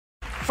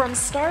From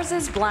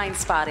Stars' Blind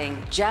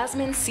Spotting,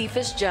 Jasmine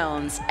Cephas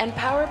Jones, and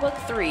PowerBook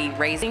 3,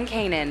 Raising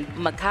Canaan,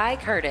 Mekai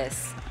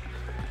Curtis.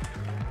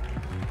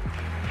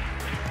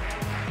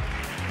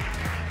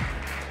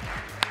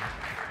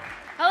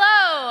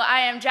 Hello, I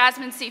am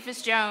Jasmine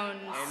Cephas Jones.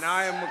 And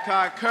I am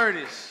Mekai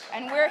Curtis.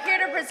 And we're here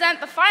to present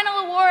the final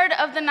award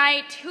of the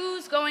night,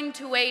 Who's Going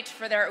to Wait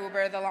for Their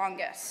Uber the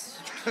Longest?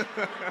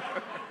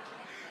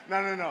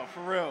 No,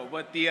 for real.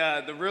 But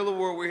the real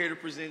award we're here to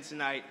present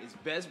tonight is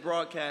Best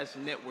Broadcast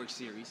Network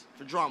Series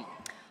for Drama.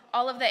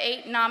 All of the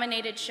 8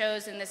 nominated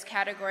shows in this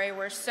category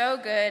were so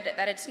good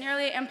that it's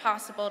nearly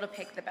impossible to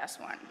pick the best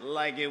one.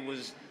 Like, it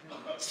was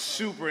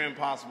super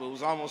impossible. It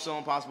was almost so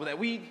impossible that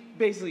we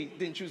basically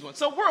didn't choose one.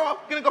 So we're all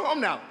gonna go home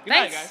now. Good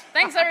night, guys.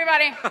 Thanks,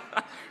 everybody.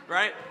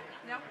 Right?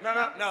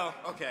 No.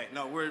 Okay,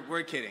 no,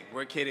 we're kidding.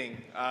 We're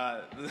kidding.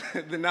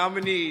 The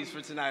nominees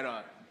for tonight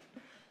are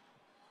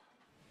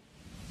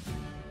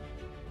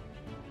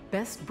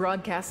Best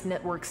Broadcast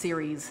Network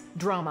Series,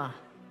 Drama.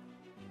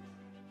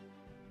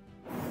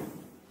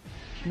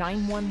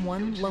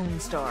 911 Lone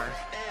Star.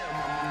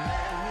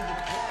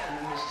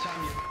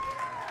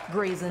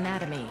 Grey's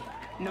Anatomy.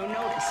 No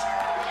notice.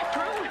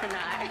 Pearl and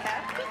I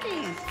have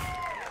cookies.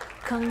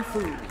 Kung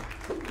Fu.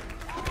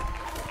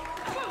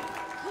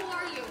 Who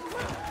are you?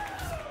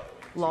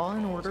 Law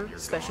and Order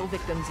Special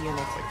Victims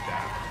Unit.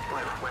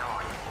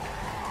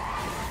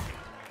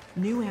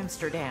 New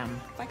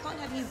Amsterdam. I can't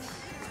have you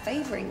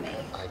favoring me.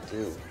 I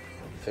do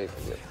favor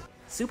you.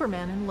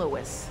 Superman and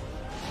Lois.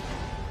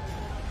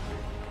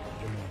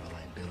 You're more of a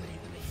liability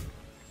to me.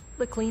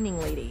 The Cleaning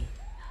Lady.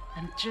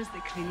 I'm just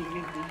the cleaning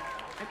lady.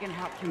 I can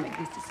help you make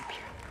this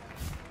disappear.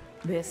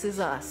 This Is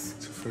Us.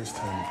 It's the first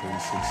time in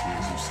 36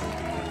 years you've said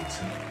the words,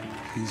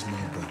 "He's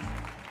my buddy."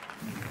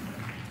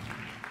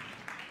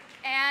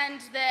 And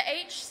the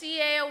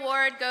HCA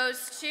award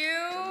goes to...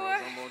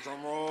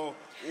 drum roll.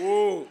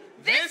 Ooh,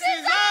 This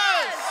Is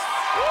Us!